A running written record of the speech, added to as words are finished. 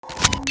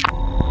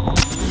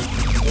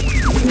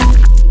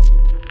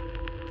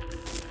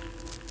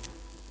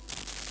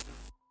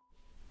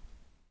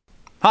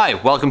Hi,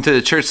 welcome to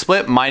the Church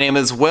Split. My name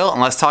is Will,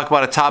 and let's talk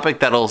about a topic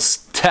that'll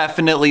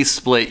definitely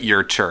split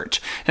your church.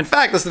 In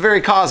fact, that's the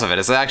very cause of it.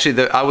 It's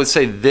actually, I would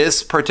say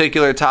this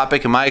particular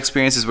topic, in my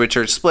experiences with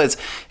church splits,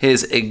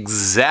 is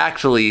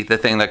exactly the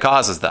thing that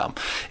causes them.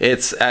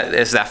 It's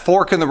that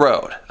fork in the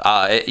road.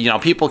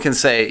 People can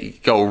say,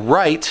 go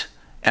right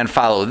and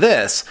follow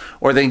this,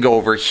 or they can go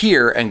over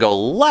here and go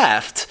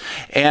left.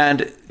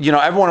 And,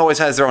 everyone always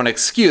has their own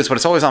excuse, but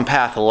it's always on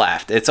path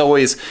left. It's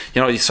always,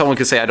 someone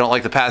could say, I don't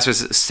like the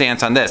pastor's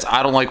stance on this.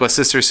 I don't like what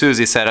Sister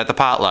Susie said at the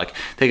potluck.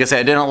 They can say,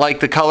 I didn't like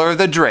the color of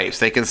the drapes.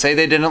 They can say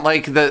they didn't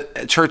like the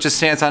church's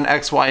stance on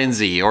X, Y, and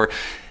Z, or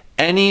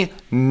any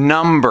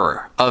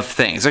number of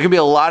things. There can be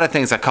a lot of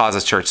things that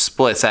causes church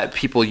splits that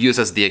people use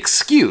as the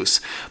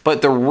excuse,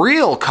 but the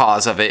real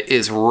cause of it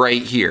is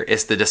right here.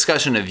 It's the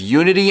discussion of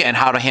unity and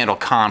how to handle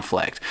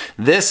conflict.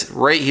 This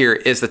right here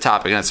is the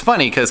topic. And it's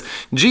funny because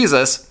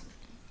Jesus,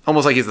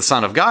 almost like he's the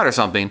Son of God or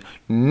something,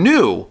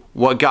 knew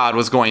what God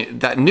was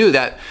knew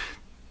that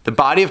the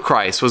body of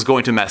Christ was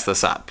going to mess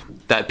this up.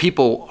 That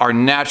people are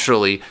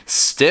naturally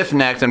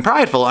stiff-necked and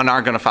prideful and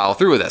aren't going to follow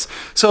through with this.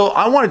 So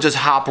I want to just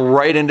hop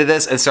right into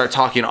this and start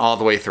talking all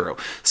the way through.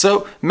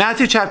 So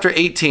Matthew chapter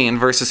 18,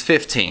 verses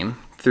 15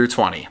 through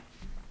 20.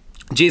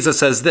 Jesus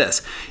says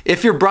this,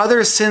 if your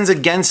brother sins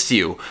against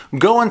you,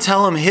 go and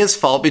tell him his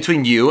fault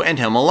between you and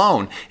him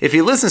alone. If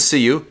he listens to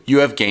you, you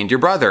have gained your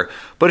brother.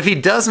 But if he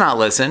does not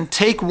listen,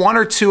 take one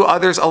or two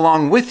others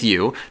along with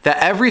you, that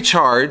every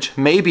charge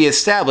may be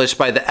established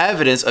by the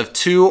evidence of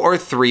 2 or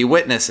 3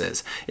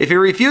 witnesses. If he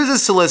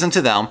refuses to listen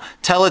to them,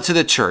 tell it to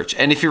the church.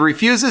 And if he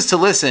refuses to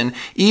listen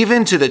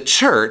even to the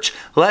church,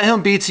 let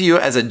him be to you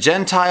as a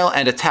Gentile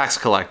and a tax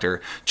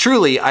collector.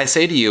 Truly, I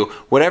say to you,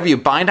 whatever you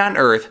bind on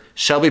earth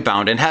shall be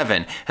bound in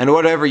heaven, and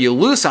whatever you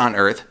loose on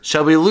earth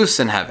shall be loosed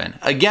in heaven.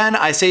 Again,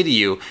 I say to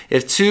you,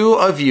 if 2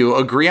 of you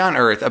agree on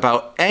earth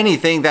about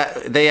anything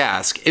that they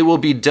ask, it will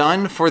be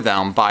done for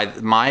them by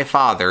my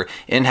Father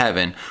in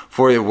heaven.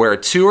 For where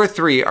 2 or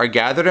 3 are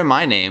gathered in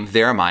my name,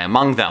 there am I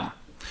among them.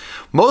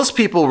 Most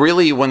people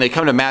really, when they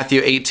come to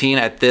Matthew 18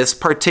 at this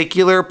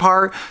particular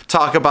part,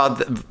 talk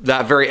about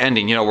that very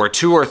ending, where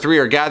 2 or 3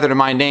 are gathered in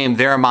my name,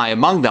 there am I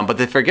among them, but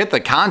they forget the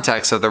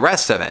context of the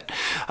rest of it.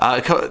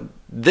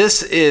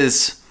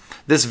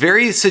 This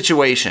very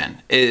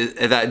situation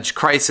that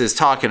Christ is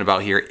talking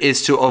about here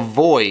is to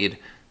avoid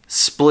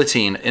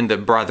splitting in the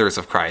brothers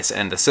of Christ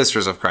and the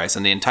sisters of Christ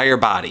and the entire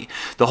body.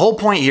 The whole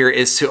point here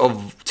is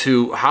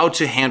to how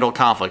to handle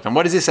conflict. And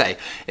what does he say?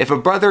 If a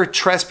brother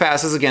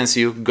trespasses against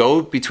you,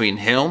 go between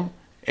him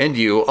and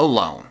you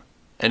alone.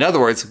 In other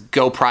words,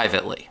 go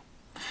privately.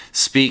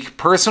 Speak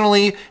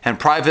personally and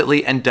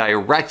privately and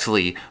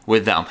directly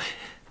with them.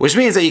 Which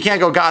means that you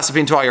can't go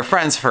gossiping to all your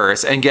friends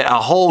first and get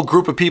a whole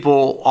group of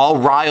people all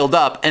riled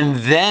up and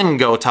then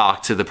go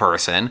talk to the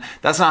person.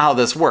 That's not how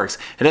this works.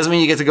 It doesn't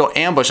mean you get to go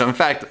ambush them. In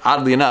fact,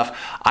 oddly enough,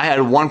 I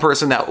had one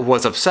person that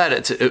was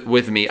upset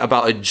with me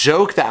about a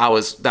joke that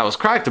was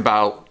cracked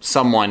about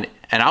someone,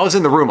 and I was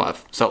in the room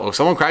of. So if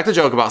someone cracked a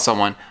joke about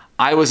someone,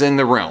 I was in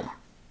the room.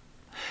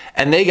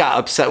 And they got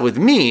upset with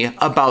me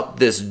about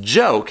this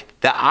joke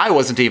that I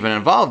wasn't even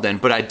involved in,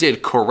 but I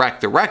did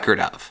correct the record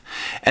of.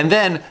 And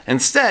then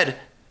instead,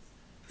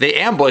 they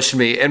ambushed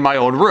me in my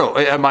own room,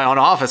 in my own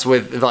office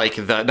with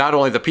not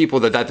only the people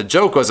that the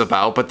joke was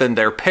about, but then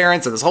their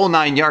parents and this whole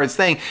 9 yards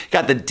thing.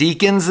 Got the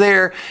deacons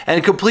there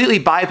and completely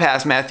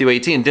bypassed Matthew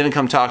 18. Didn't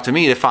come talk to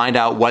me to find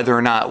out whether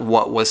or not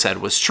what was said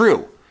was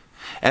true.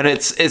 And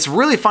it's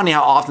really funny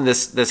how often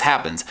this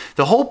happens.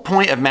 The whole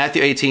point of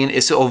Matthew 18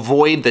 is to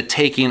avoid the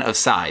taking of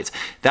sides.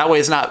 That way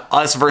it's not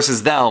us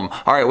versus them.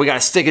 All right, we got to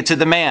stick it to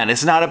the man.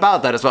 It's not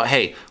about that. It's about,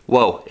 hey,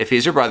 whoa, if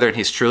he's your brother and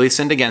he's truly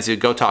sinned against you,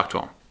 go talk to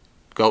him.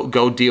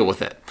 Go deal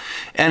with it.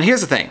 And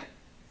here's the thing.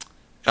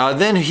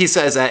 Then he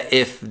says that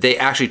if they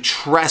actually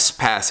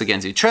trespass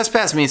against you.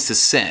 Trespass means to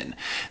sin.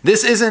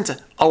 This isn't,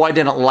 oh, I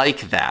didn't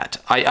like that.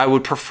 I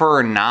would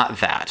prefer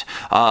not that.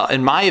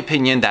 In my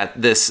opinion, that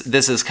this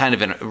is kind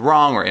of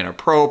wrong or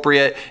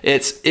inappropriate.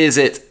 Is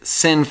it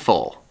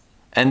sinful?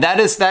 And that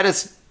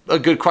is a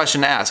good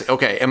question to ask.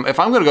 Okay, if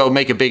I'm going to go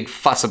make a big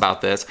fuss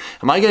about this,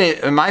 am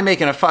I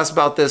making a fuss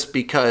about this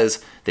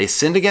because they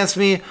sinned against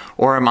me,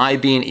 or am I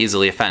being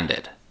easily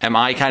offended? Am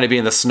I kind of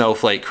being the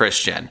snowflake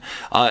Christian?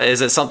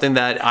 Is it something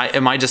that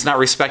am I just not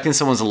respecting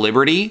someone's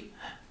liberty,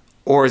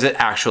 or is it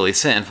actually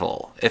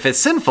sinful? If it's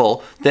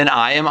sinful, then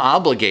I am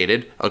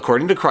obligated,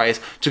 according to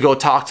Christ, to go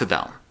talk to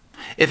them.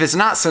 If it's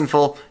not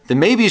sinful, then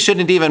maybe you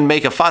shouldn't even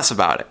make a fuss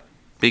about it,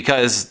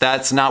 because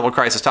that's not what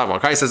Christ is talking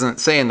about. Christ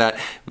isn't saying that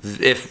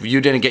if you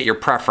didn't get your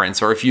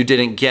preference, or if you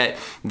didn't get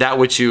that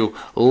which you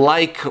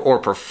like or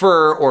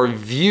prefer or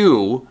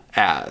view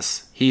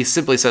as. He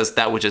simply says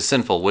that which is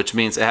sinful, which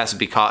means it has to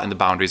be caught in the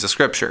boundaries of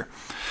Scripture.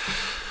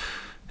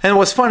 And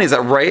what's funny is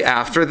that right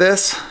after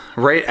this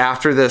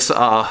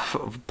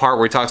part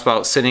where he talks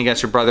about sinning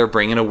against your brother,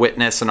 bringing a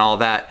witness and all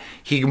that,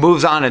 he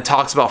moves on and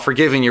talks about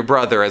forgiving your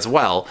brother as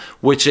well,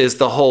 which is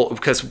the whole,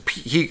 because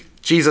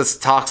Jesus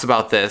talks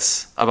about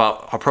this,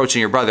 about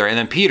approaching your brother. And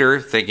then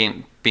Peter,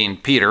 thinking, being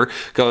Peter,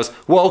 goes,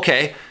 well,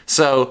 okay,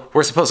 so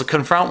we're supposed to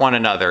confront one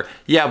another.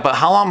 Yeah, but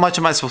how much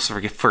am I supposed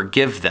to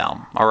forgive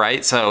them? All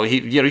right, so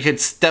you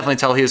could definitely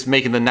tell he was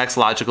making the next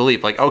logical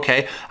leap. Like,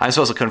 okay, I'm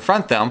supposed to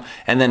confront them,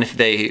 and then if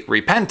they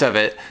repent of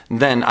it,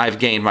 then I've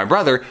gained my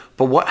brother.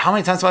 But how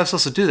many times am I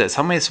supposed to do this?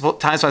 How many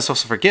times am I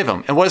supposed to forgive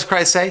him? And what does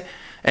Christ say?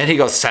 And he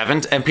goes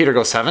 7, and Peter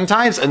goes 7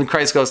 times, and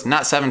Christ goes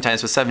not 7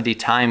 times, but 70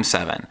 times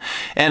 7.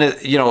 And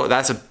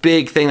that's a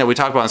big thing that we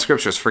talk about in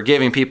scriptures,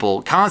 forgiving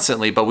people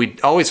constantly, but we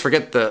always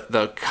forget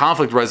the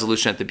conflict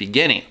resolution at the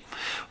beginning,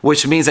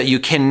 which means that you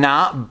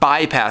cannot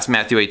bypass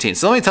Matthew 18.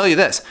 So let me tell you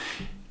this.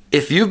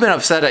 If you've been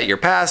upset at your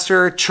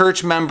pastor,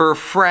 church member,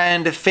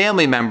 friend,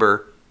 family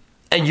member,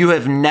 and you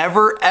have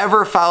never,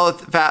 ever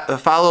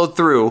followed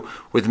through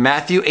with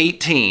Matthew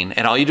 18,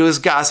 and all you do is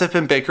gossip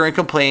and bicker and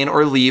complain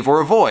or leave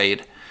or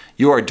avoid,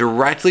 you are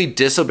directly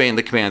disobeying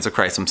the commands of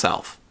Christ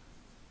himself.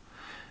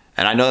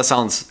 And I know that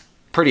sounds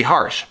pretty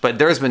harsh, but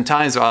there's been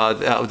times,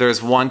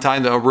 there's one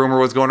time a rumor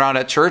was going around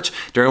at church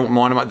during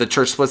one of the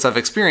church splits I've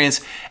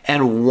experienced,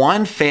 and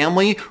one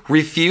family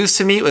refused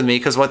to meet with me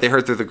because of what they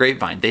heard through the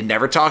grapevine. They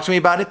never talked to me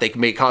about it. They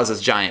may cause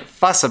this giant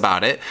fuss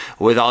about it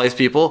with all these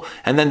people,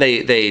 and then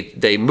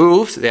they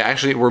moved. They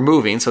actually were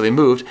moving, so they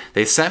moved.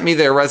 They sent me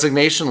their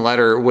resignation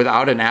letter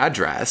without an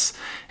address,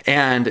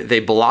 and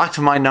they blocked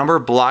my number,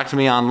 blocked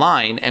me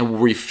online,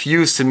 and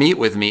refused to meet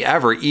with me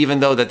ever, even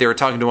though that they were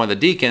talking to one of the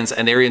deacons,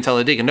 and they were even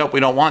telling the deacon, nope, we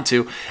don't want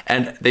to.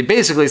 And they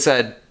basically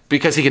said,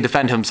 because he can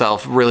defend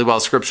himself really well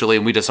scripturally,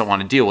 and we just don't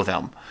want to deal with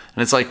him.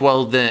 And it's like,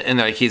 well,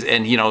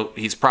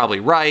 he's probably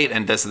right,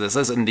 and this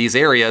in these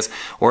areas,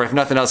 or if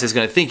nothing else, he's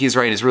going to think he's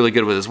right, and he's really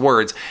good with his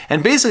words.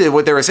 And basically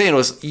what they were saying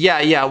was,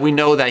 yeah, we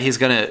know that he's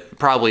going to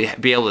probably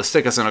be able to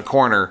stick us in a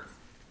corner,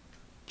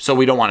 so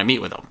we don't want to meet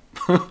with him.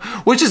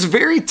 Which is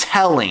very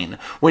telling.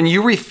 When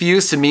you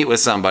refuse to meet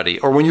with somebody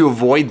or when you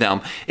avoid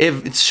them,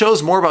 it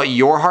shows more about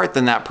your heart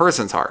than that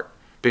person's heart,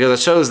 because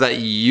it shows that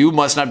you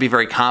must not be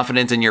very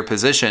confident in your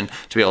position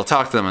to be able to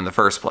talk to them in the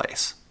first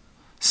place.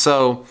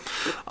 So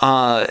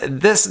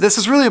this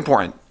is really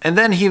important. And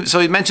then he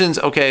mentions,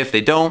 okay, if they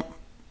don't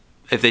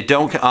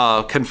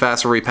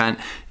confess or repent,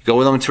 go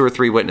with them 2 or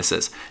 3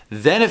 witnesses.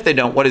 Then if they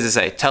don't, what does it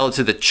say? Tell it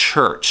to the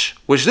church,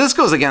 which this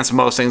goes against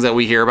most things that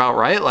we hear about,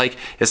 right? Like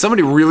if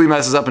somebody really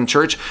messes up in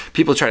church,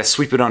 people try to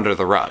sweep it under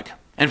the rug.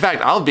 In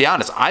fact, I'll be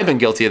honest, I've been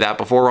guilty of that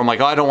before, where I'm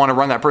like, I don't want to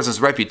run that person's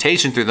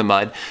reputation through the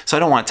mud, so I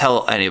don't want to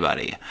tell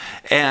anybody.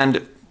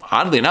 And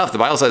oddly enough, the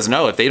Bible says,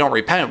 no, if they don't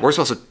repent, we're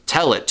supposed to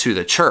tell it to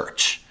the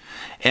church.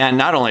 And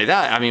not only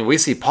that, I mean, we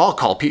see Paul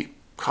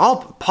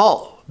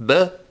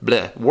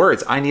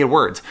words. I need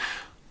words.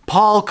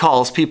 Paul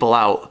calls people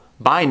out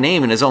by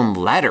name in his own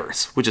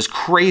letters, which is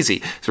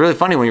crazy. It's really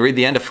funny when you read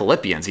the end of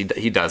Philippians,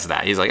 he does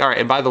that. He's like, all right,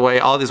 and by the way,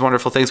 all these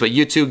wonderful things, but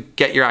you two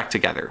get your act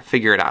together,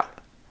 figure it out.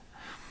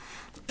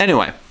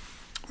 Anyway,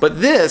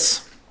 but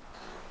this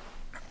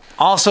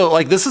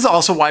is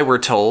also why we're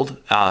told,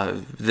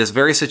 this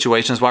very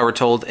situation is why we're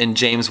told in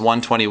James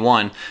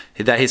 1:21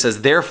 that he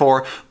says,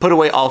 therefore, put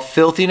away all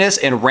filthiness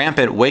and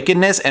rampant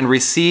wickedness and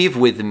receive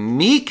with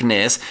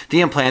meekness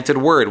the implanted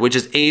word, which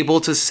is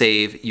able to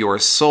save your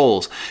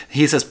souls.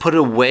 He says, put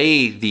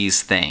away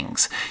these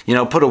things,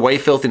 put away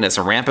filthiness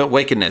and rampant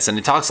wickedness. And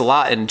he talks a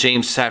lot in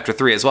James chapter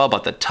 3 as well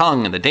about the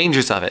tongue and the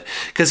dangers of it,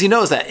 because he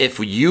knows that if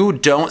you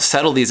don't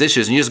settle these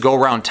issues and you just go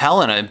around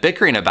telling and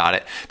bickering about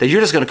it, that you're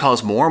just going to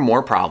cause more and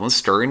more problems,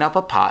 stirring up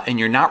a pot, and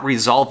you're not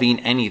resolving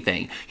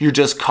anything. You're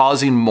just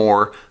causing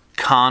more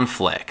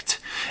conflict.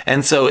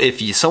 And so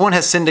if someone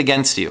has sinned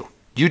against you,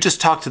 you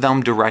just talk to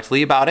them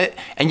directly about it,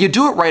 and you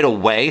do it right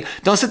away.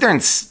 Don't sit there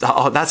and,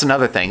 that's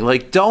another thing.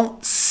 Like,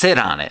 don't sit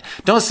on it.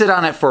 Don't sit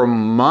on it for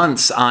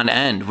months on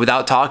end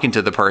without talking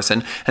to the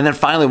person, and then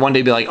finally one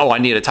day be like, oh, I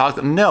need to talk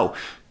to them. No.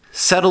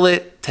 Settle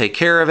it, take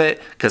care of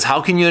it, because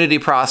how can unity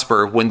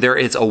prosper when there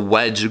is a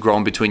wedge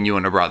growing between you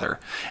and a brother?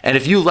 And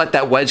if you let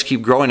that wedge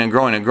keep growing and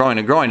growing and growing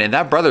and growing, and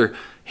that brother,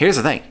 here's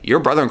the thing, your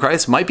brother in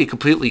Christ might be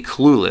completely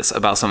clueless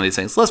about some of these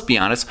things. Let's be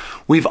honest,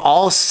 we've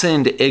all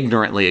sinned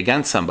ignorantly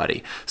against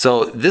somebody.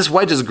 So this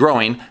wedge is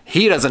growing,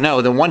 he doesn't know,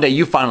 then one day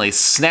you finally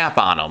snap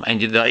on him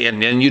and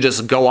you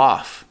just go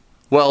off.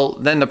 Well,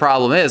 then the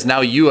problem is now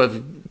you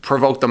have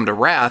provoked them to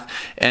wrath,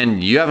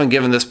 and you haven't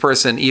given this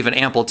person even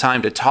ample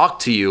time to talk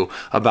to you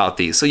about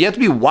these. So you have to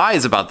be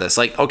wise about this.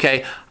 Like,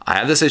 okay, I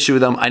have this issue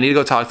with them. I need to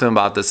go talk to them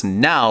about this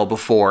now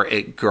before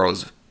it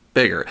grows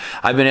bigger.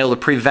 I've been able to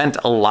prevent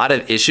a lot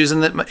of issues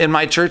in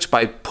my church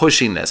by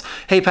pushing this.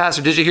 Hey,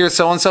 pastor, did you hear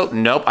so-and-so?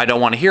 Nope, I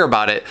don't want to hear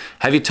about it.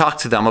 Have you talked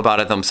to them about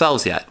it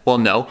themselves yet? Well,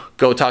 no.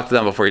 Go talk to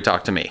them before you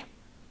talk to me.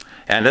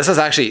 And this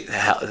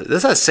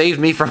has saved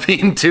me from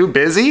being too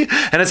busy.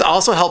 And it's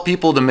also helped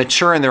people to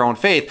mature in their own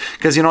faith.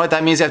 Because you know what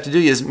that means you have to do?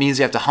 It means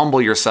you have to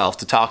humble yourself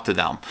to talk to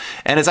them.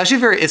 And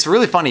it's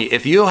really funny.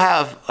 If you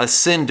have a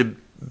sin to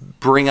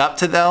bring up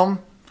to them,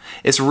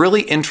 it's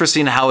really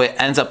interesting how it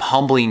ends up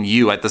humbling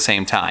you at the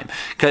same time.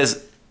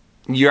 Because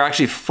you're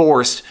actually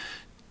forced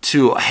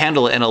to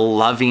handle it in a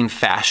loving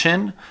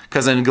fashion,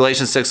 because in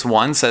Galatians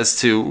 6:1 says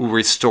to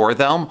restore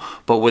them,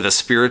 but with a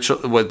spirit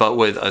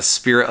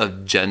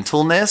of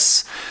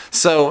gentleness.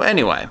 So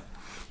anyway,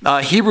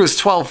 Hebrews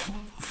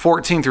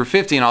 12:14 through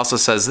 15 also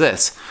says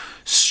this: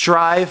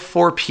 strive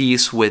for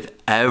peace with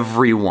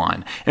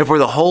everyone and for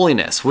the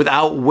holiness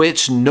without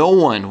which no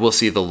one will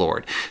see the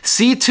Lord.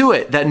 See to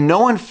it that no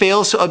one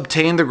fails to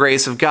obtain the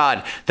grace of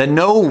God, that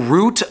no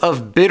root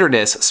of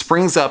bitterness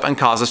springs up and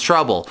causes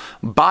trouble.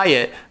 By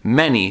it,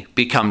 many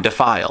become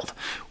defiled.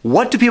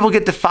 What do people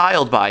get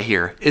defiled by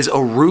here is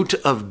a root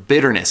of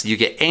bitterness. You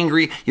get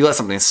angry, you let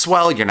something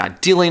swell, you're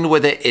not dealing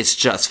with it, it's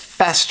just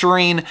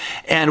festering.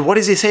 And what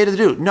does he say to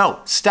do? No,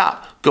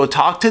 stop. Go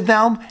talk to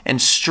them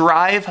and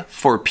strive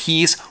for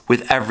peace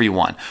with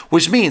everyone.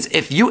 Which means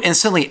if you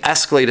instantly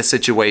escalate a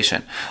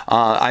situation,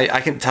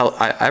 I can tell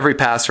every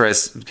pastor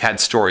has had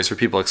stories where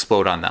people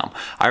explode on them.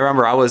 I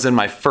remember I was in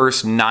my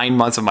first 9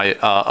 months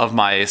of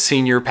my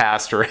senior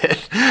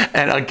pastorate,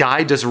 and a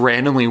guy just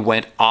randomly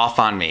went off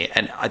on me.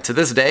 And to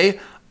this day,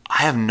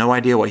 I have no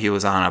idea what he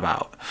was on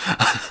about.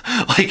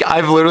 Like,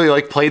 I've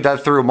literally played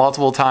that through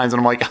multiple times, and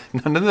I'm like,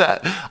 none of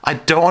that. I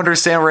don't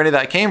understand where any of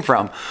that came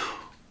from.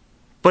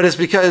 But it's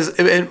because,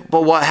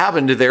 but what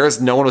happened there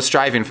is no one was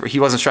he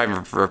wasn't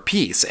striving for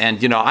peace.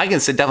 And, I can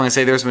definitely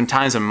say there's been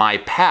times in my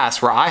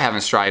past where I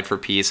haven't strived for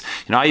peace.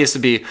 I used to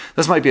be,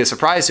 this might be a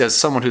surprise to you, as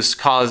someone who's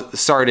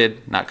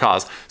started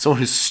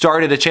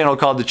a channel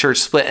called The Church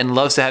Split and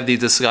loves to have these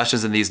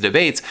discussions and these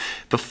debates.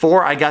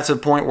 Before I got to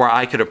the point where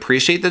I could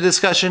appreciate the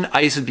discussion,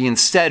 I used to be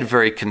instead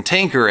very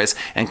cantankerous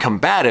and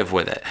combative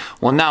with it.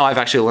 Well, now I've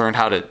actually learned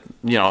how to,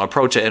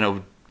 approach it in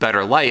a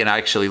better light and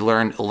actually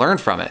learn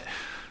from it.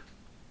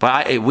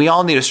 But we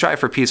all need to strive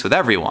for peace with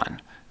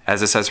everyone,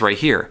 as it says right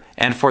here,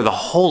 and for the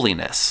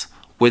holiness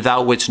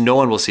without which no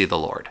one will see the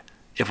Lord.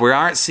 If we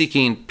aren't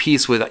seeking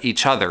peace with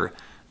each other,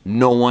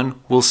 no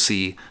one will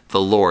see the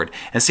Lord.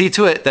 And see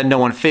to it that no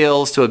one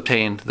fails to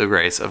obtain the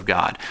grace of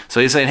God. So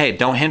he's saying, hey,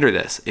 don't hinder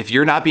this. If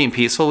you're not being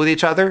peaceful with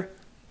each other,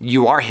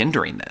 you are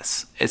hindering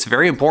this. It's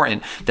very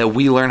important that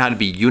we learn how to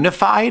be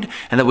unified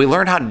and that we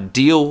learn how to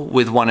deal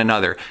with one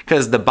another,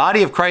 because the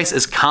body of Christ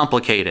is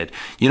complicated.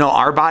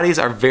 Our bodies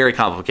are very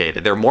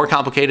complicated. They're more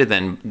complicated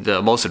than the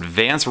most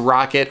advanced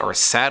rocket or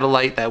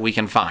satellite that we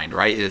can find,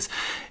 right?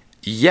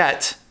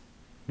 Yet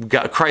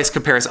Christ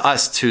compares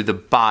us to the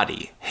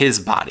body, his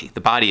body,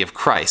 the body of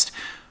Christ.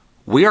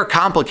 We are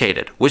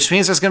complicated, which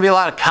means there's going to be a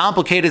lot of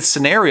complicated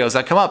scenarios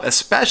that come up,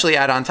 especially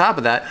add on top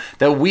of that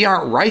we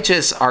aren't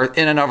righteous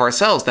in and of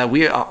ourselves, that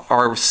we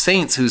are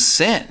saints who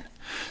sin.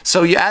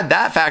 So you add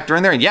that factor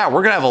in there, and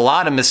we're going to have a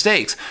lot of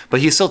mistakes,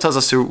 but he still tells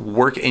us to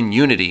work in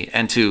unity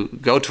and to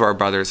go to our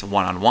brothers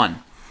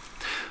one-on-one.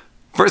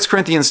 1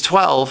 Corinthians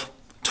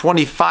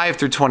 12:25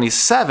 through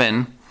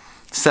 27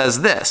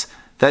 says this,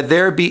 that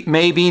there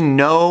may be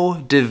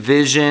no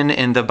division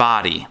in the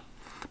body,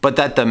 but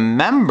that the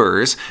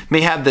members may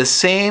have the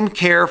same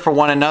care for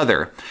one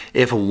another.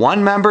 If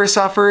one member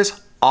suffers,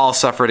 all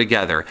suffer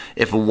together.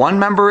 If one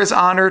member is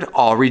honored,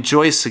 all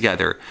rejoice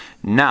together.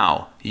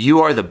 Now, you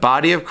are the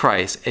body of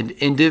Christ and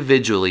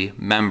individually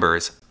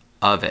members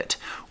of it.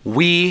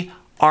 We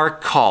are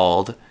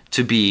called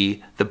to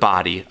be the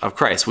body of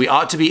Christ. We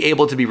ought to be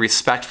able to be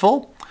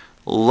respectful,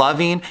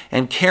 loving,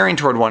 and caring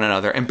toward one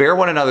another and bear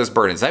one another's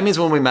burdens. That means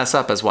when we mess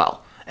up as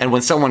well. And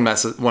when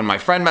my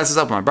friend messes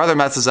up, when my brother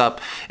messes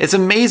up, it's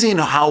amazing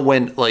how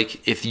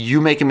if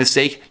you make a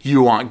mistake,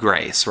 you want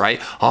grace,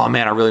 right? Oh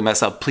man, I really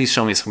messed up. Please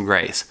show me some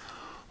grace.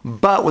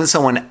 But when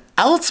someone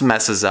else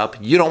messes up,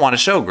 you don't want to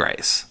show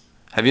grace.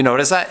 Have you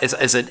noticed that?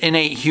 It's an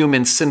innate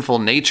human sinful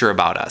nature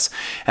about us.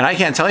 And I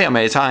can't tell you how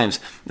many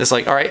times it's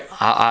like, all right,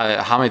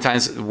 how many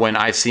times when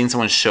I've seen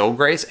someone show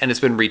grace and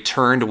it's been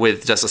returned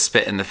with just a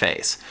spit in the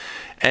face.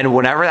 And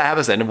whenever that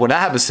happens, and when that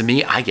happens to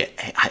me,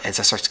 as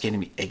it starts getting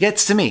me, it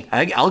gets to me.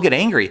 I'll get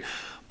angry.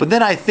 But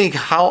then I think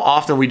how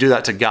often we do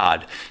that to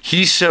God.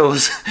 He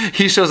shows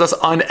us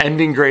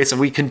unending grace,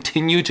 and we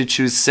continue to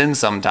choose sin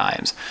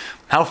sometimes.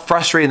 How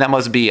frustrating that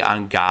must be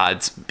on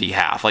God's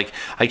behalf.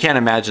 I can't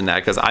imagine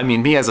that, because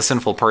me as a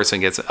sinful person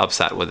gets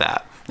upset with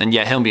that. And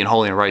yet him being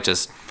holy and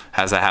righteous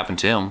has that happen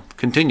to him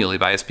continually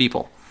by his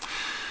people.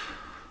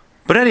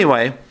 But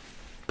anyway,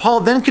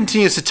 Paul then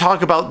continues to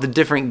talk about the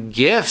different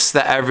gifts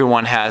that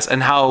everyone has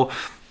and how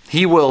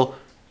he will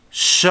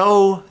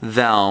show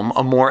them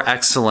a more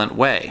excellent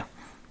way.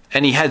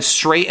 And he heads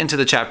straight into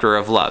the chapter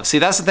of love. See,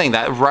 that's the thing.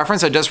 That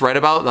reference I just read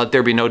about, that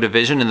there be no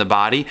division in the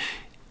body,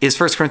 is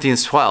 1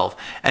 Corinthians 12.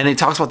 And he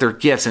talks about their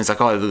gifts. And it's like,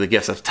 the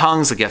gifts of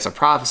tongues, the gifts of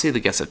prophecy, the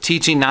gifts of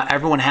teaching. Not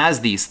everyone has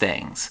these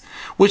things.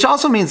 Which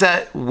also means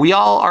that we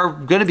all are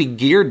going to be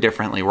geared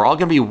differently. We're all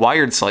going to be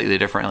wired slightly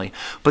differently.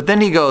 But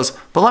then he goes,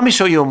 but let me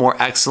show you a more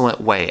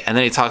excellent way. And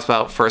then he talks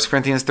about 1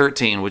 Corinthians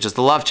 13, which is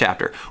the love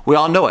chapter. We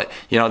all know it.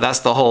 That's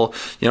the whole,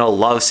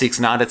 love seeks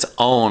not its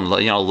own.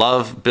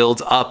 Love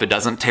builds up. It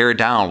doesn't tear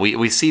down.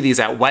 We see these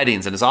at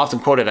weddings, and it's often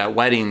quoted at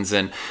weddings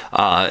and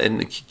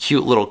in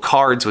cute little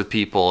cards with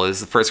people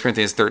is 1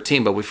 Corinthians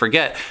 13. But we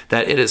forget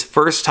that it is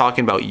first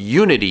talking about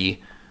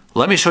unity.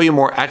 Let me show you a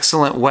more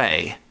excellent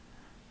way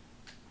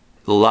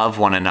love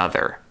one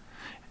another.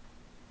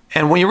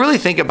 And when you really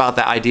think about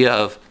the idea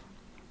of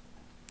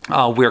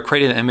we are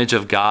created in the image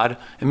of God,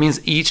 it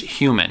means each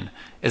human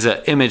is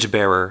an image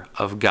bearer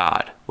of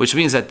God, which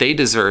means that they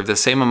deserve the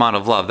same amount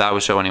of love that I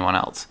would show anyone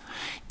else,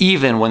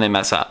 even when they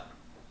mess up.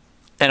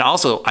 And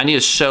also, I need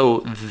to show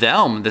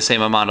them the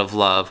same amount of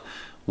love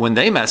when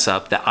they mess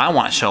up that I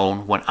want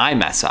shown when I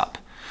mess up.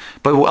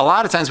 But a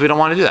lot of times we don't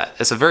want to do that.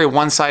 It's a very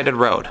one-sided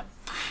road.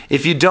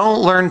 If you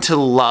don't learn to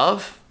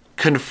love,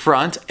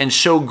 confront, and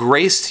show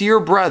grace to your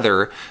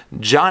brother,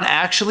 John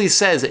actually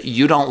says that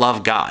you don't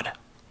love God.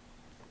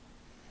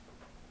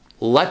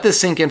 Let this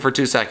sink in for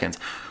 2 seconds.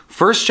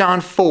 1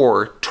 John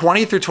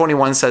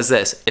 4:20-21 says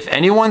this: if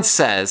anyone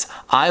says,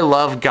 I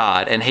love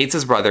God, and hates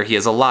his brother, he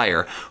is a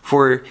liar.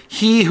 For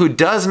he who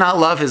does not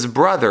love his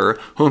brother,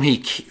 whom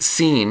he's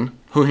seen,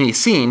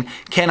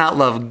 cannot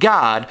love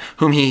God,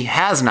 whom he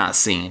has not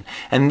seen.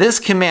 And this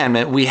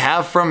commandment we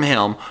have from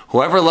him: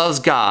 whoever loves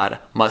God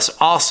must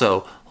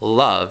also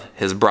love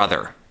his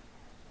brother.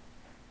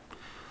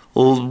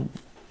 Well,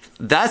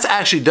 that's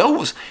actually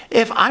those.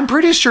 I'm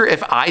pretty sure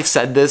if I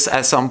said this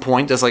at some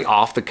point, just like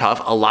off the cuff,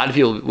 a lot of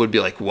people would be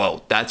like,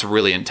 whoa, that's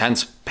really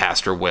intense,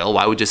 Pastor Will.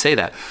 Why would you say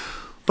that?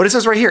 But it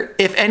says right here,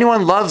 if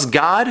anyone loves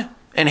God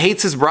and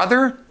hates his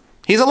brother,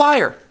 he's a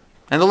liar,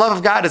 and the love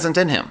of God isn't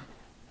in him.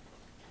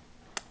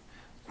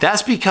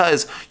 That's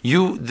because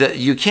you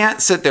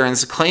can't sit there and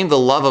claim the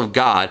love of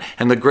God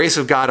and the grace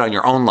of God on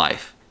your own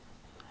life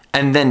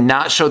and then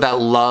not show that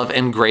love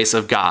and grace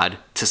of God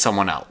to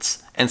someone else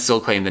and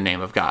still claim the name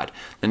of God.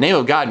 The name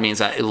of God means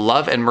that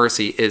love and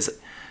mercy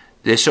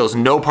it shows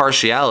no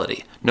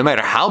partiality, no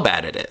matter how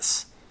bad it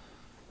is.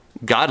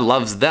 God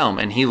loves them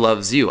and he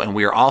loves you, and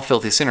we are all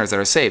filthy sinners that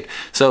are saved.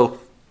 So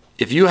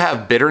if you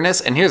have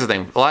bitterness, and here's the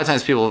thing, a lot of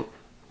times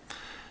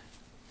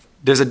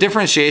there's a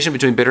differentiation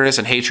between bitterness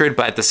and hatred,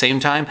 but at the same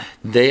time,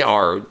 they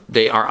are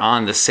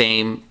on the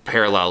same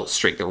parallel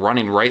streak. They're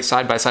running right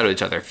side by side with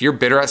each other. If you're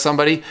bitter at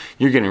somebody,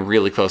 you're getting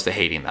really close to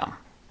hating them.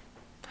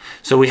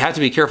 So we have to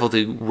be careful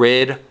to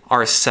rid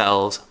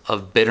ourselves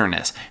of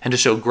bitterness and to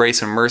show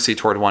grace and mercy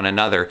toward one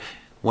another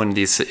when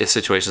these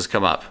situations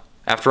come up.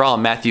 After all,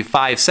 Matthew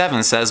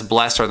 5:7 says,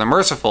 blessed are the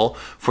merciful,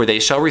 for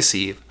they shall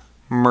receive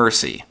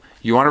mercy.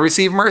 You want to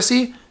receive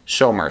mercy?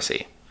 Show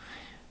mercy.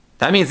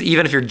 That means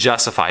even if you're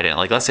justified in it,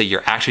 like let's say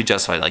you're actually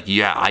justified, like,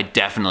 yeah,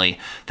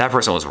 that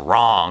person was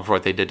wrong for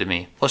what they did to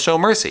me. Well, show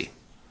mercy,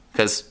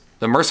 because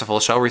the merciful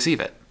shall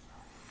receive it.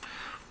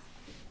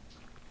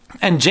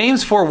 And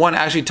James 4:1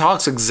 actually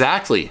talks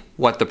exactly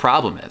what the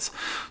problem is.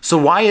 So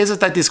why is it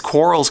that these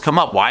quarrels come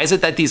up? Why is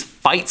it that these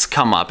fights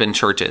come up in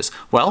churches?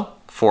 Well,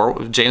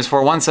 James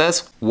 4:1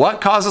 says, what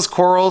causes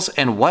quarrels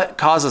and what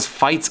causes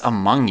fights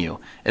among you?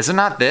 Is it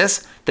not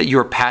this, that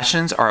your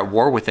passions are at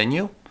war within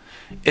you?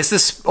 It's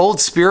this old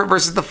spirit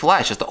versus the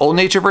flesh. It's the old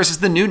nature versus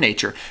the new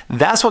nature.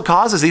 That's what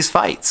causes these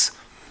fights.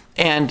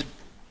 And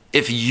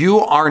if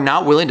you are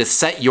not willing to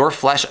set your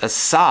flesh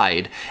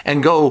aside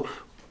and go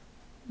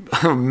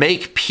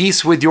make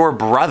peace with your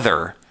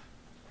brother,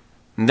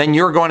 then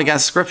you're going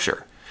against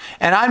Scripture.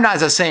 And I'm not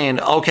just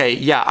saying, okay,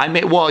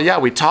 yeah,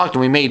 we talked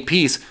and we made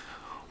peace,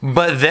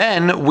 but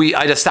then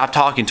I just stopped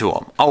talking to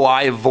him. Oh,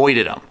 I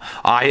avoided him.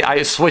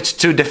 I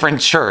switched to a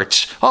different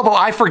church. Oh, but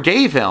I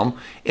forgave him.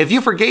 If you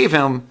forgave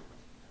him,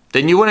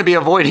 then you wouldn't be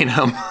avoiding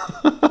him.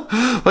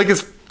 Like,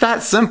 it's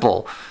that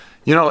simple.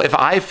 If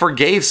I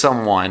forgave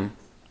someone,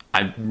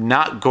 I'm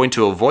not going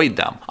to avoid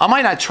them. I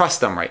might not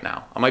trust them right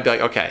now. I might be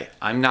like, okay,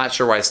 I'm not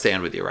sure where I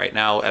stand with you right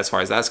now as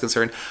far as that's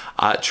concerned.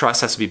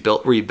 Trust has to be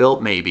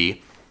rebuilt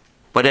maybe,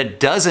 but it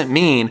doesn't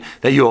mean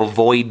that you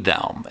avoid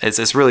them.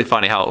 It's really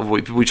funny how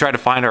we try to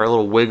find our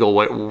little wiggle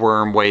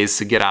worm ways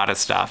to get out of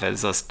stuff.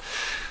 It's just,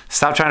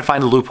 stop trying to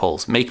find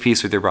loopholes. Make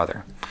peace with your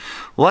brother.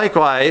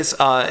 Likewise,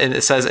 and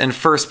it says in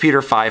 1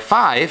 Peter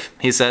 5:5,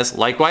 he says,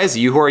 likewise,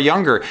 you who are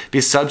younger, be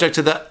subject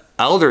to the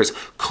elders.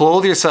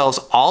 Clothe yourselves,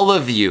 all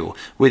of you,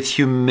 with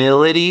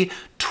humility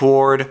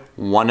toward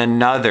one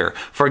another.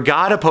 For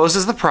God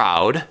opposes the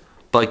proud,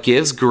 but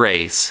gives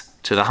grace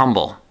to the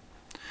humble.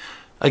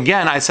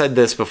 Again, I said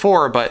this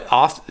before, but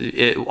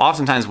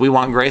oftentimes we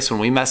want grace when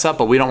we mess up,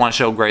 but we don't want to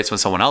show grace when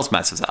someone else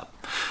messes up.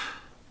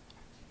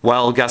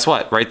 Well, guess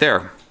what? Right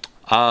there.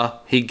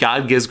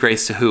 God gives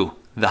grace to who?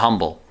 The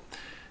humble.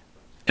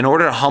 In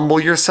order to humble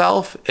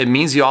yourself, it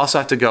means you also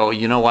have to go,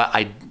 you know what?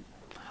 I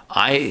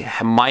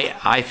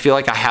feel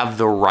like I have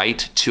the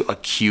right to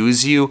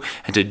accuse you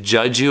and to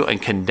judge you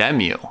and condemn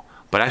you.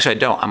 But actually I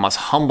don't. I must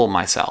humble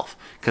myself,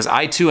 because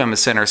I too am a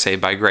sinner saved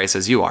by grace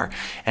as you are.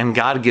 And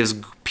God gives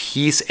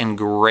peace and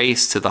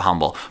grace to the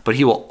humble, but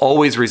he will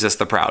always resist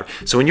the proud.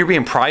 So when you're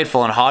being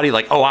prideful and haughty,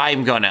 like, oh,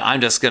 I'm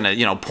just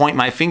gonna, point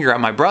my finger at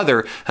my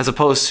brother, as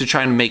opposed to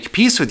trying to make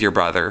peace with your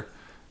brother,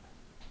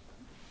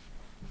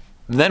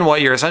 then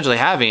what you're essentially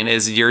having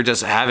is you're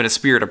just having a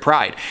spirit of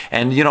pride.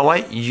 And you know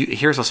what?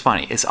 Here's what's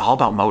funny. It's all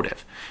about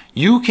motive.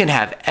 You can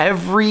have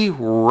every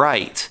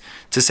right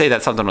to say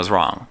that something was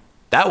wrong.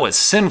 That was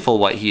sinful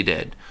what he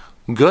did.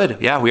 Good.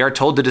 Yeah, we are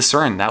told to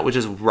discern that which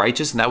is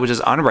righteous and that which is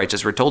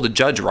unrighteous. We're told to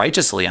judge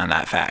righteously on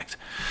that fact.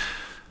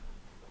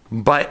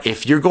 But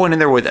if you're going in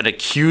there with an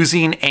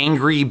accusing,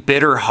 angry,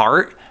 bitter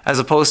heart, as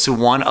opposed to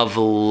one of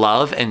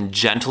love and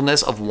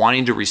gentleness, of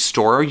wanting to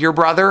restore your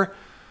brother,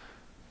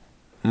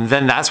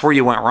 then that's where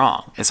you went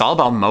wrong. It's all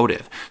about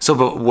motive. So,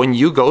 but when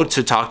you go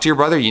to talk to your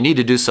brother, you need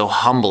to do so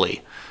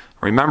humbly,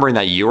 remembering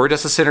that you are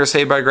just a sinner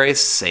saved by grace,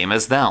 same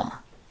as them.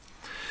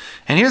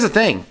 And here's the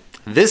thing.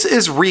 This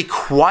is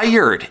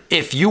required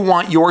if you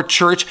want your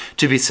church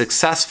to be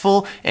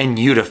successful and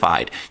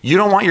unified. You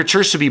don't want your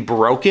church to be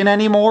broken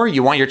anymore.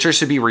 You want your church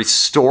to be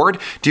restored.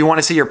 Do you want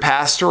to see your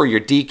pastor or your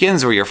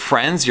deacons or your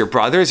friends, your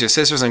brothers, your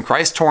sisters in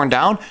Christ torn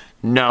down?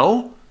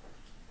 No.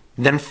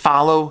 Then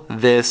follow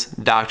this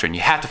doctrine. You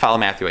have to follow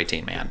Matthew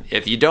 18, man.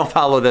 If you don't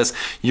follow this,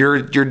 your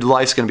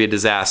life's going to be a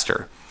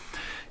disaster.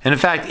 And in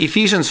fact,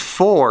 Ephesians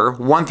 4,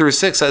 1 through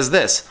 6 says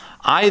this,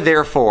 I,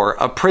 therefore,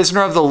 a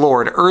prisoner of the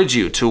Lord, urge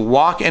you to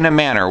walk in a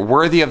manner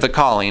worthy of the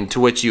calling to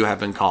which you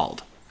have been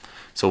called.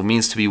 So it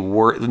means to be,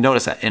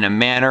 notice that, in a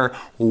manner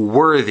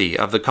worthy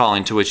of the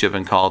calling to which you have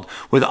been called,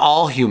 with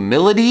all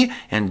humility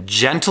and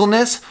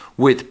gentleness,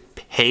 with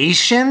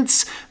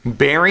patience,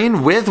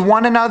 bearing with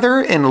one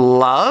another in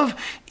love,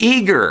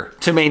 eager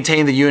to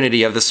maintain the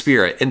unity of the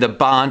Spirit in the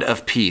bond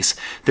of peace.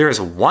 There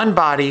is one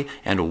body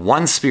and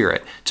one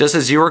Spirit, just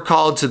as you are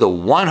called to the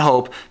one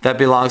hope that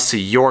belongs to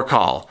your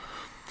call.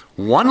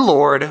 One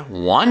Lord,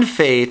 one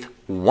faith,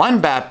 one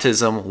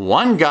baptism,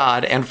 one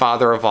God and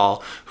Father of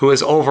all, who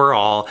is over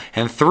all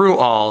and through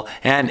all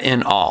and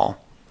in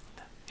all.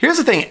 Here's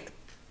the thing.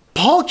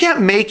 Paul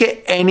can't make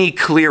it any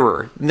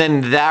clearer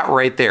than that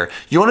right there.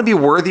 You want to be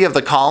worthy of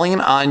the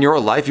calling on your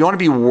life? You want to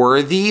be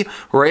worthy,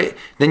 right?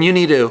 Then you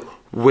need to,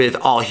 with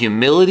all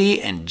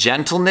humility and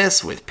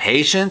gentleness, with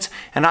patience.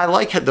 And I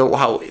like how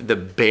the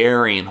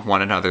bearing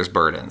one another's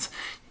burdens.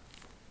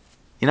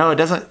 You know, it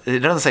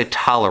doesn't say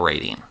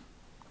tolerating.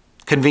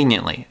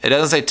 Conveniently, it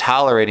doesn't say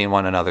tolerating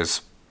one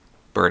another's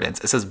burdens.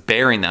 It says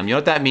bearing them. You know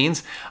what that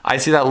means? I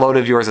see that load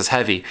of yours as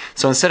heavy.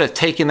 So instead of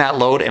taking that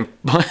load and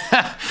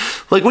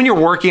like when you're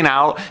working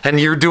out and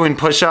you're doing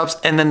push-ups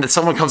and then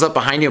someone comes up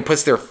behind you and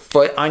puts their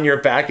foot on your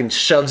back and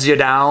shoves you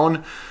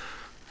down.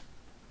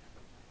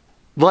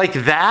 Like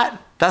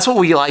that, that's what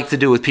we like to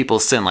do with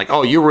people's sin. Like,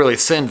 oh, you really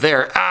sinned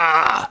there.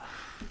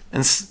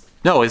 And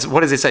no, what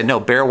does he say? No,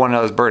 bear one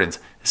another's burdens.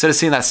 Instead of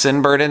seeing that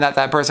sin burden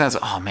that person has,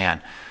 oh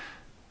man,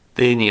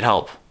 they need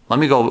help. Let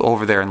me go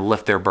over there and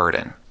lift their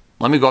burden.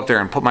 Let me go up there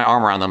and put my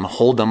arm around them,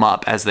 hold them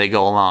up as they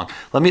go along.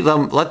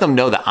 Let them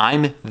know that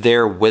I'm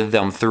there with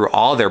them through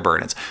all their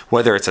burdens,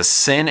 whether it's a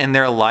sin in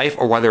their life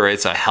or whether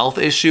it's a health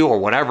issue or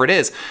whatever it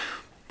is.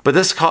 But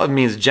this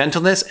means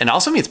gentleness and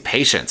also means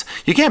patience.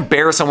 You can't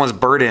bear someone's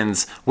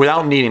burdens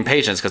without needing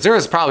patience, because there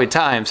is probably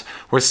times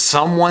where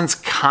someone's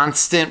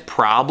constant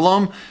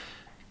problem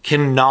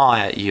can gnaw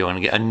at you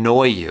and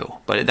annoy you.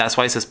 But that's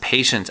why it says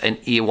patience. And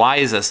why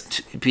is this?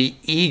 To be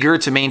eager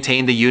to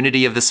maintain the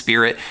unity of the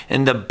Spirit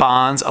in the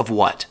bonds of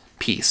what?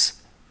 Peace.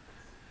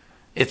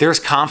 If there's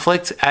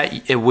conflict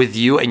with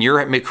you and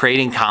you're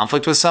creating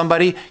conflict with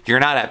somebody, you're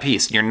not at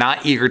peace. You're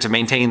not eager to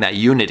maintain that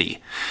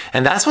unity.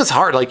 And that's what's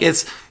hard. Like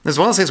it's one of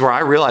those things where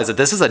I realize that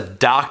this is a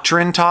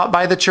doctrine taught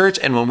by the church.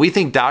 And when we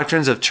think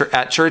doctrines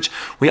at church,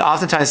 we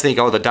oftentimes think,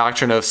 oh, the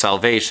doctrine of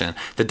salvation,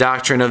 the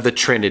doctrine of the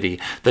Trinity,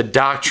 the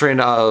doctrine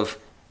of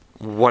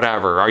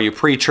whatever. Are you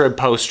pre-trib,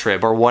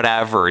 post-trib, or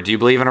whatever? Do you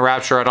believe in a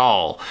rapture at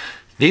all?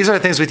 These are the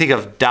things we think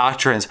of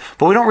doctrines,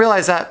 but we don't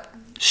realize that,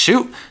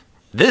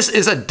 this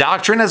is a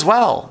doctrine as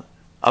well.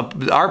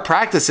 Our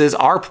practices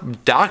are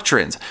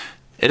doctrines.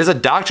 It is a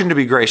doctrine to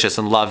be gracious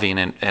and loving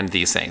and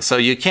these things. So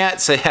you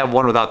can't say have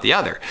one without the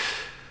other.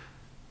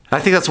 I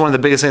think that's one of the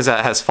biggest things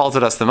that has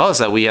faulted us the most,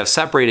 that we have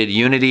separated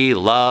unity,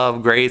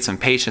 love, grace, and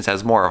patience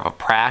as more of a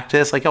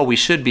practice. Like, oh, we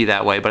should be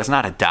that way, but it's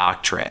not a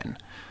doctrine.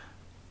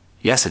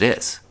 Yes, it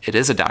is. It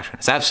is a doctrine.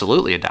 It's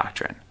absolutely a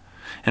doctrine.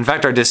 In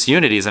fact, our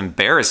disunity is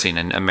embarrassing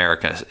in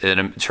America,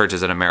 in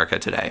churches in America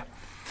today.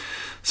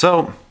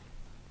 So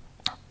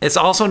it's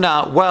also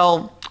not,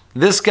 well,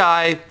 this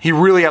guy, he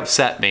really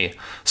upset me,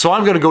 so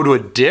I'm going to go to a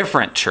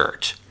different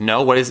church.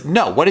 No, what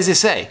does he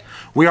say?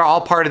 We are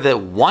all part of the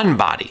one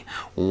body,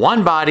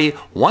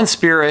 one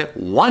Spirit,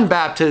 one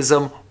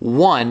baptism,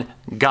 one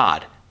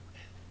God.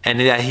 And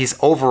that he's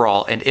over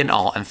all and in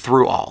all and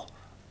through all.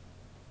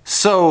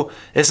 So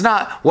it's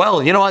not,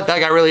 well, you know what, that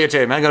guy really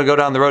irritated me, I'm going to go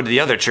down the road to the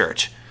other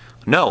church.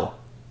 No,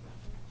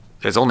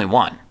 there's only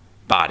one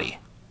body.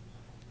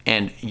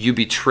 And you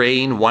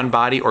betraying one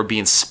body or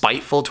being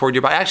spiteful toward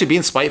your body. Actually,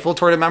 being spiteful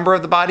toward a member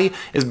of the body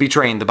is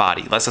betraying the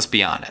body. Let's just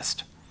be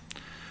honest.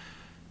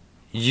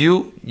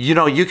 You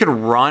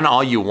can run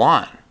all you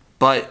want,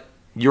 but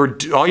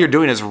all you're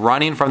doing is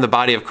running from the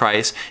body of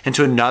Christ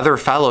into another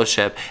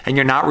fellowship, and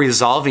you're not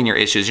resolving your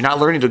issues. You're not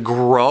learning to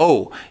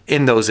grow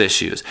in those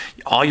issues.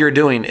 All you're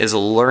doing is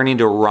learning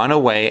to run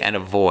away and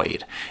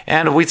avoid.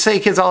 And we tell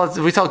kids all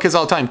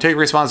the time, take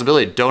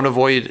responsibility.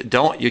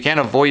 You can't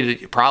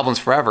avoid problems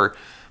forever.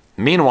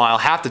 Meanwhile,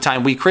 half the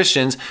time we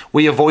Christians,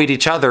 we avoid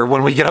each other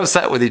when we get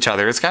upset with each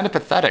other. It's kind of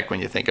pathetic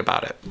when you think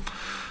about it.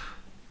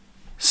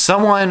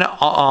 Someone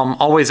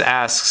always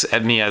asks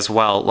at me as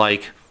well,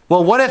 like,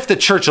 Well, what if the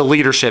church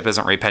leadership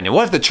isn't repenting?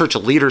 What if the church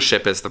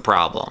leadership is the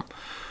problem?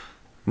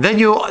 Then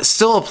you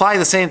still apply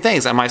the same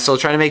things. Am I still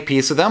trying to make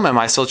peace with them? Am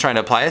I still trying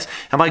to apply this?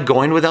 Am I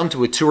going with them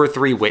with 2 or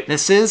 3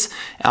 witnesses?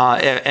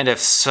 And if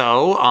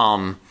so,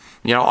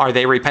 are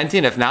they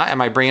repenting? If not,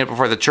 am I bringing it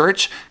before the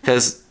church?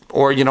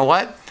 Or you know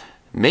what?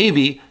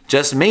 Maybe,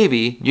 just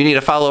maybe, you need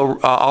to follow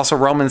also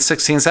Romans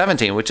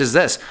 16:17, which is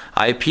this: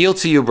 I appeal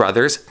to you,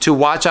 brothers, to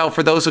watch out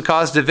for those who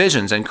cause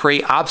divisions and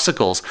create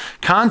obstacles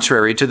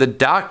contrary to the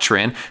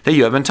doctrine that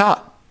you have been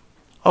taught.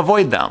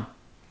 Avoid them.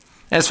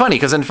 And it's funny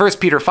because in 1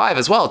 Peter 5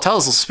 as well, it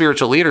tells the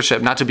spiritual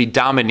leadership not to be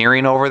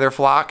domineering over their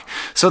flock.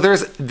 So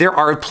there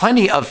are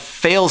plenty of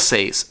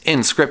fail-safes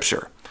in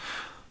Scripture.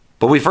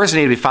 But we first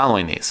need to be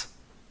following these.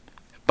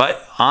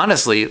 But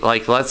honestly,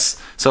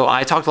 so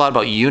I talked a lot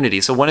about unity.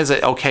 So when is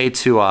it okay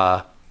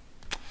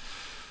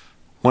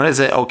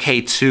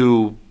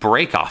to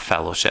break off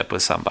fellowship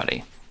with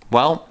somebody?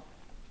 Well,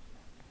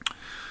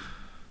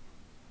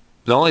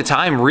 the only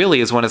time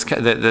really is when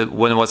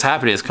when what's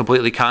happening is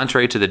completely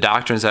contrary to the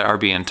doctrines that are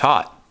being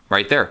taught.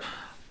 Right there,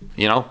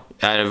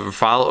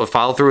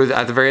 follow through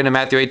at the very end of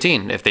Matthew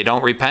 18. If they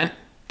don't repent,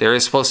 there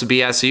is supposed to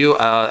be as you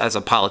as a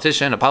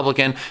politician, a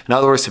publican, in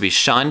other words, to be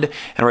shunned.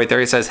 And right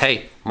there he says,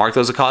 hey, mark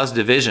those who cause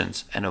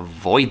divisions and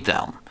avoid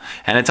them.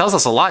 And it tells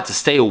us a lot to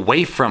stay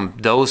away from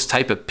those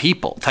types of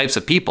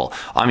people.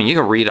 I mean, you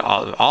can read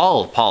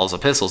all of Paul's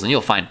epistles and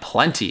you'll find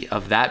plenty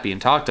of that being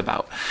talked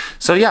about.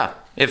 So yeah,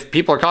 if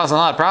people are causing a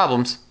lot of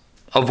problems,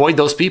 avoid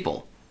those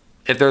people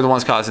if they're the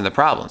ones causing the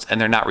problems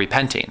and they're not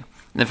repenting.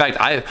 In fact,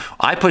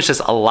 I push this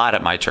a lot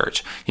at my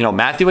church.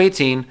 Matthew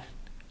 18,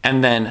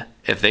 and then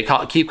if they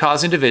keep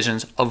causing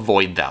divisions,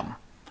 avoid them.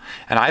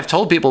 And I've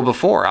told people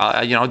before,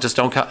 just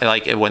don't,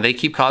 when they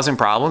keep causing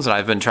problems, and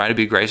I've been trying to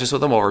be gracious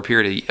with them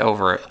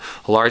over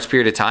a large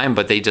period of time,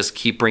 but they just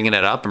keep bringing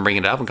it up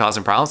and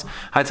causing problems.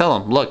 I tell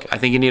them, look, I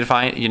think you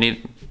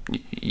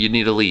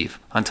need to leave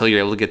until you're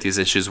able to get these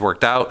issues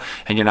worked out,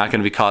 and you're not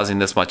going to be causing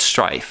this much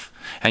strife,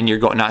 and you're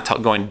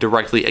not going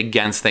directly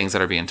against things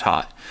that are being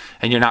taught,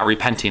 and you're not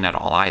repenting at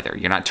all either.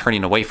 You're not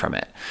turning away from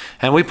it.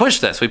 And we push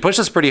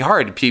this pretty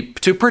hard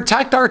to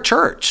protect our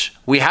church.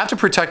 We have to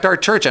protect our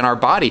church and our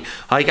body.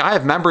 I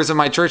have members in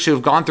my church who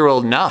have gone through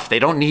enough. They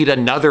don't need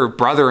another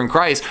brother in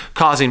Christ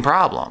causing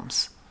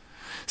problems.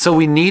 So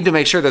we need to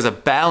make sure there's a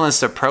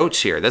balanced approach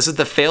here. This is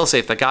the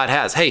fail-safe that God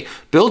has. Hey,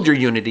 build your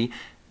unity,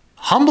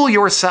 humble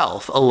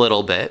yourself a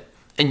little bit.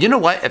 And you know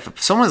what?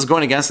 If someone's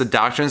going against the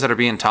doctrines that are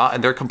being taught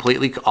and they're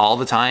completely all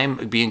the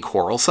time being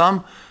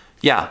quarrelsome,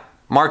 yeah,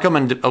 mark them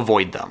and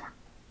avoid them.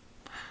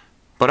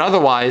 But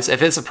otherwise,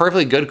 if it's a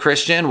perfectly good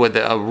Christian with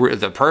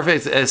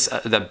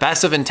the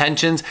best of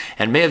intentions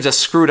and may have just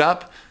screwed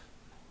up,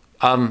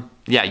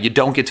 you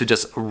don't get to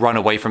just run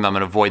away from them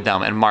and avoid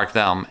them and mark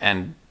them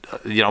and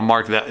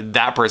mark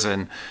that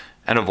person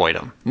and avoid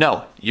them.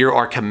 No, you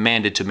are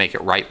commanded to make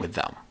it right with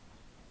them.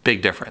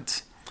 Big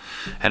difference.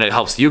 And it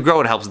helps you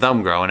grow, it helps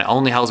them grow, and it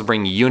only helps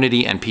bring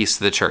unity and peace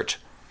to the church.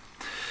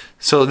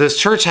 So this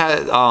church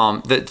has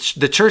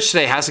the church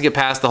today has to get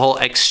past the whole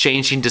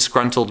exchanging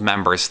disgruntled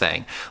members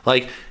thing.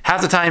 Like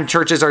half the time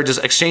churches are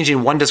just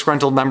exchanging one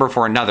disgruntled member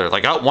for another.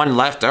 Like, oh, one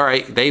left, all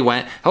right, they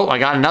went. Oh, I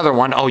got another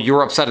one. Oh, you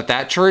were upset at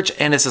that church,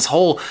 and it's this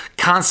whole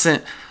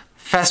constant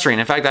festering.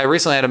 In fact, I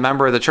recently had a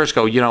member of the church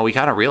go, we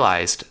kind of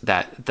realized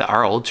that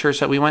our old church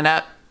that we went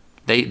at,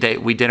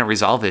 we didn't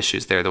resolve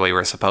issues there the way we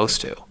were supposed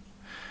to.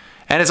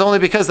 And it's only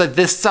because that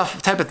this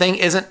type of thing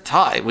isn't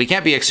taught. We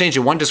can't be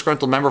exchanging one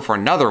disgruntled member for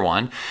another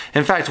one.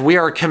 In fact, we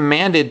are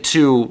commanded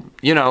to,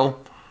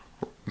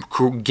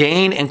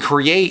 gain and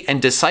create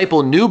and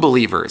disciple new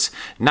believers,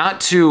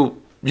 not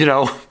to,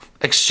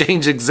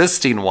 exchange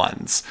existing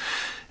ones.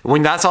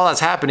 When that's all that's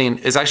happening,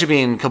 is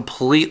actually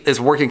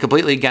working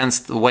completely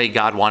against the way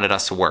God wanted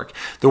us to work.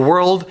 The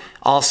world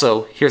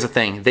also, here's the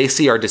thing, they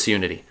see our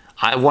disunity.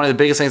 One of the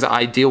biggest things that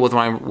I deal with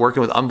when I'm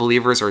working with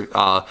unbelievers or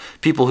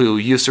people who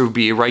used to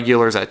be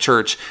regulars at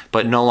church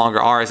but no longer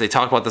are, is they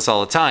talk about this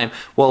all the time.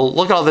 Well,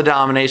 look at all the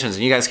denominations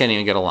and you guys can't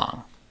even get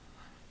along.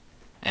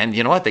 And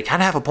you know what? They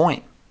kind of have a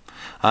point.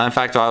 In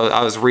fact,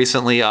 I was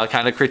recently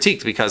kind of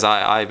critiqued because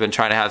I've been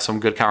trying to have some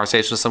good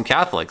conversations with some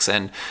Catholics.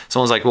 And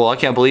someone's like, well, I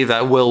can't believe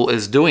that Will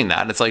is doing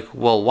that. And it's like,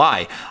 well,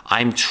 why?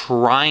 I'm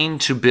trying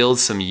to build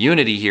some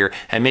unity here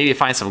and maybe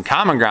find some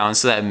common ground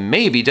so that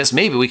maybe, just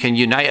maybe, we can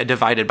unite a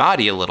divided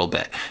body a little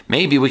bit.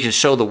 Maybe we can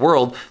show the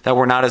world that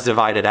we're not as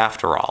divided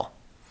after all.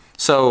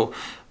 So,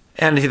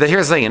 and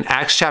here's the thing, in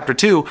Acts chapter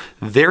 2,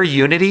 their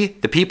unity,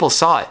 the people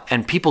saw it,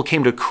 and people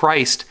came to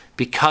Christ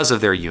because of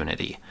their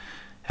unity.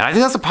 And I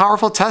think that's a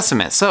powerful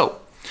testament. So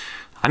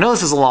I know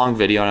this is a long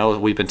video. I know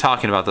we've been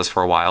talking about this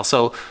for a while.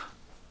 So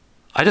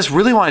I just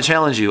really want to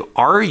challenge you.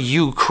 Are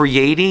you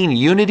creating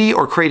unity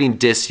or creating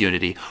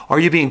disunity? Are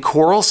you being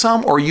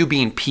quarrelsome or are you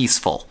being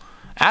peaceful?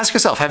 Ask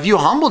yourself, have you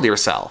humbled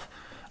yourself?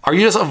 Are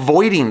you just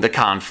avoiding the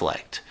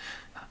conflict?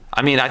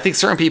 I mean, I think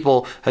certain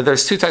people,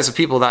 there's two types of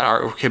people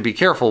that can be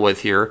careful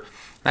with here.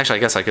 Actually, I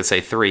guess I could say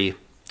three.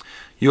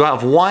 You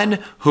have one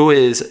who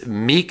is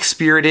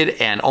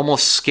meek-spirited and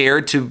almost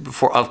scared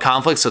of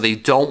conflict, so they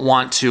don't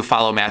want to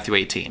follow Matthew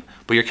 18,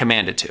 but you're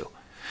commanded to.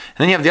 And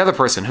then you have the other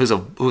person who's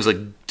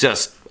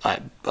just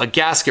a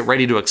gasket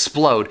ready to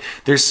explode.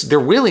 They're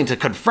willing to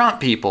confront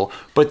people,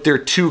 but they're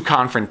too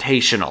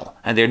confrontational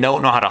and they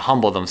don't know how to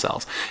humble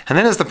themselves. And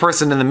then there's the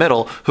person in the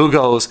middle who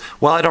goes,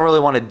 well, I don't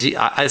really want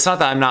to, it's not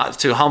that I'm not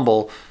too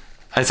humble.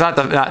 It's not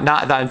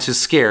that I'm too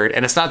scared.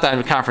 And it's not that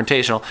I'm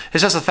confrontational.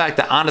 It's just the fact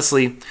that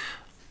honestly,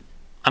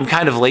 I'm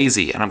kind of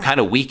lazy and I'm kind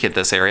of weak at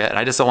this area and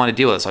I just don't want to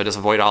deal with it. So I just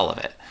avoid all of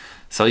it.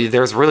 So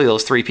there's really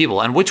those three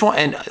people. And which one?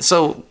 And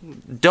so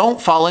don't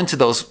fall into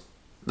those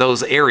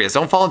areas.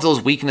 Don't fall into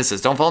those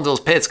weaknesses. Don't fall into those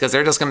pits, because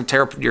they're just going to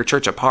tear your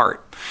church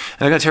apart.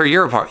 And they're going to tear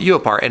you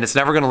apart, and it's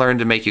never going to learn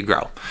to make you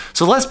grow.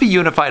 So let's be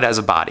unified as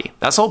a body.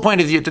 That's the whole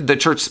point of the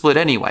church split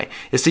anyway,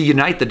 is to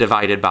unite the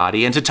divided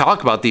body and to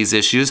talk about these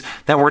issues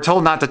that we're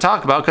told not to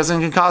talk about because it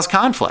can cause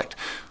conflict.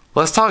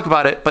 Let's talk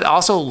about it, but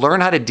also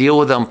learn how to deal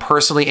with them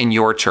personally in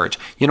your church.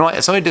 You know what?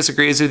 If somebody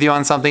disagrees with you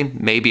on something,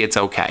 maybe it's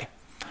okay.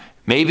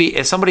 Maybe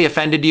if somebody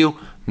offended you,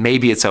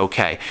 maybe it's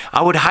okay.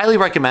 I would highly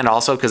recommend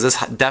also, because this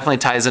definitely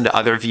ties into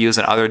other views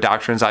and other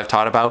doctrines I've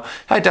taught about,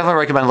 I definitely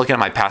recommend looking at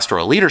my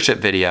pastoral leadership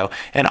video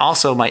and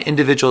also my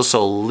individual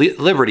soul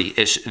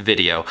liberty-ish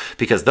video,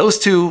 because those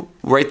two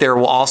right there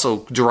will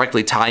also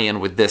directly tie in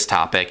with this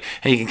topic,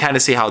 and you can kind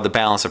of see how the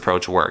balanced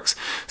approach works.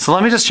 So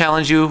let me just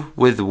challenge you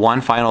with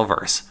one final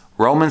verse,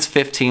 Romans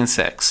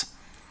 15:6.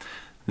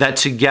 That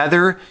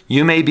together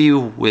you may be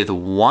with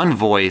one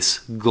voice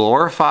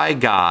glorify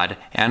God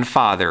and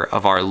Father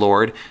of our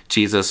Lord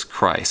Jesus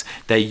Christ.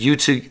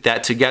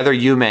 That together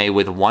you may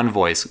with one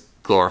voice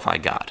glorify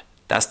God.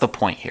 That's the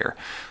point here.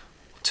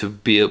 To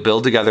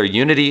build together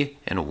unity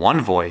in one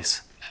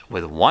voice,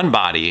 with one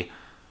body,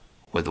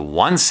 with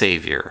one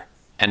Savior,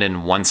 and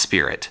in one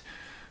Spirit.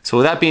 So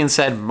with that being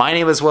said, my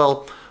name is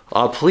Will.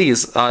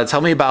 Please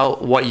tell me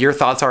about what your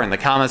thoughts are in the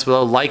comments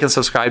below. Like and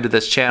subscribe to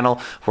this channel.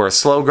 We're a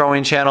slow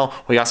growing channel.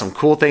 We got some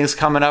cool things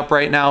coming up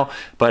right now.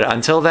 But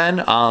until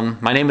then,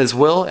 my name is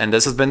Will, and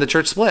this has been The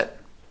Church Split.